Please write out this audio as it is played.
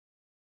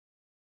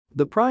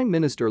The Prime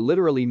Minister,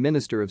 literally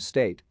Minister of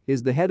State,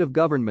 is the head of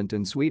government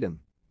in Sweden.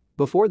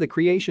 Before the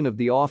creation of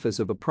the office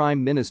of a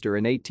Prime Minister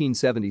in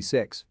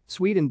 1876,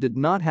 Sweden did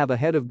not have a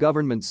head of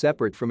government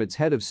separate from its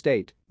head of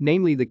state,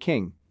 namely the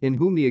king, in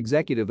whom the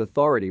executive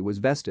authority was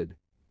vested.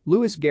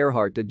 Louis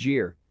Gerhard De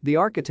Geer, the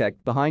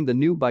architect behind the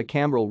new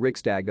bicameral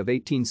Riksdag of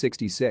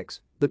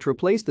 1866, that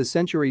replaced the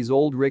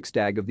centuries-old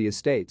Riksdag of the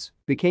Estates,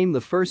 became the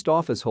first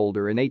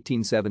officeholder in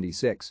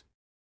 1876.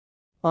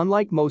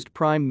 Unlike most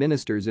prime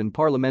ministers in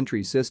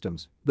parliamentary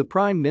systems, the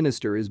prime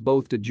minister is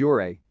both de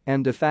jure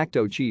and de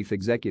facto chief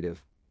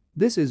executive.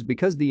 This is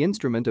because the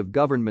instrument of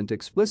government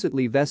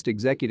explicitly vests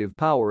executive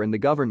power in the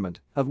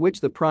government, of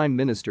which the prime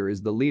minister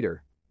is the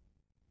leader.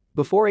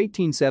 Before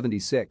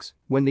 1876,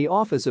 when the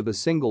office of a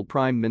single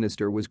prime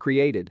minister was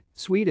created,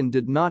 Sweden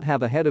did not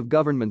have a head of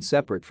government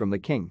separate from the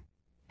king.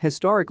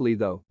 Historically,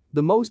 though,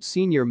 the most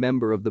senior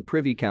member of the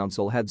Privy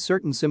Council had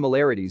certain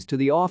similarities to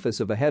the office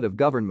of a head of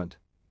government.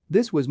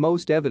 This was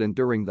most evident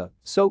during the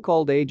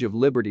so-called Age of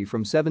Liberty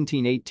from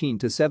 1718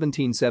 to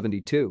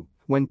 1772,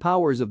 when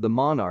powers of the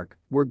monarch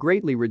were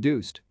greatly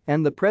reduced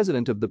and the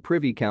president of the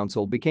Privy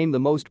Council became the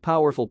most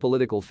powerful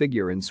political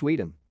figure in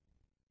Sweden.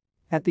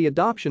 At the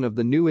adoption of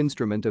the new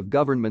instrument of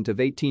government of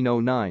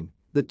 1809,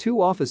 the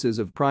two offices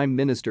of Prime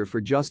Minister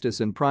for Justice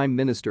and Prime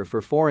Minister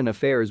for Foreign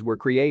Affairs were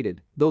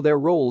created, though their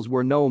roles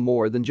were no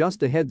more than just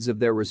the heads of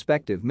their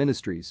respective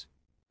ministries.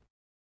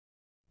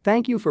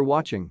 Thank you for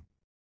watching.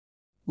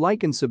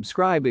 Like and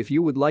subscribe if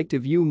you would like to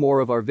view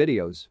more of our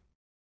videos.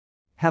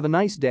 Have a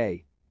nice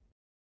day.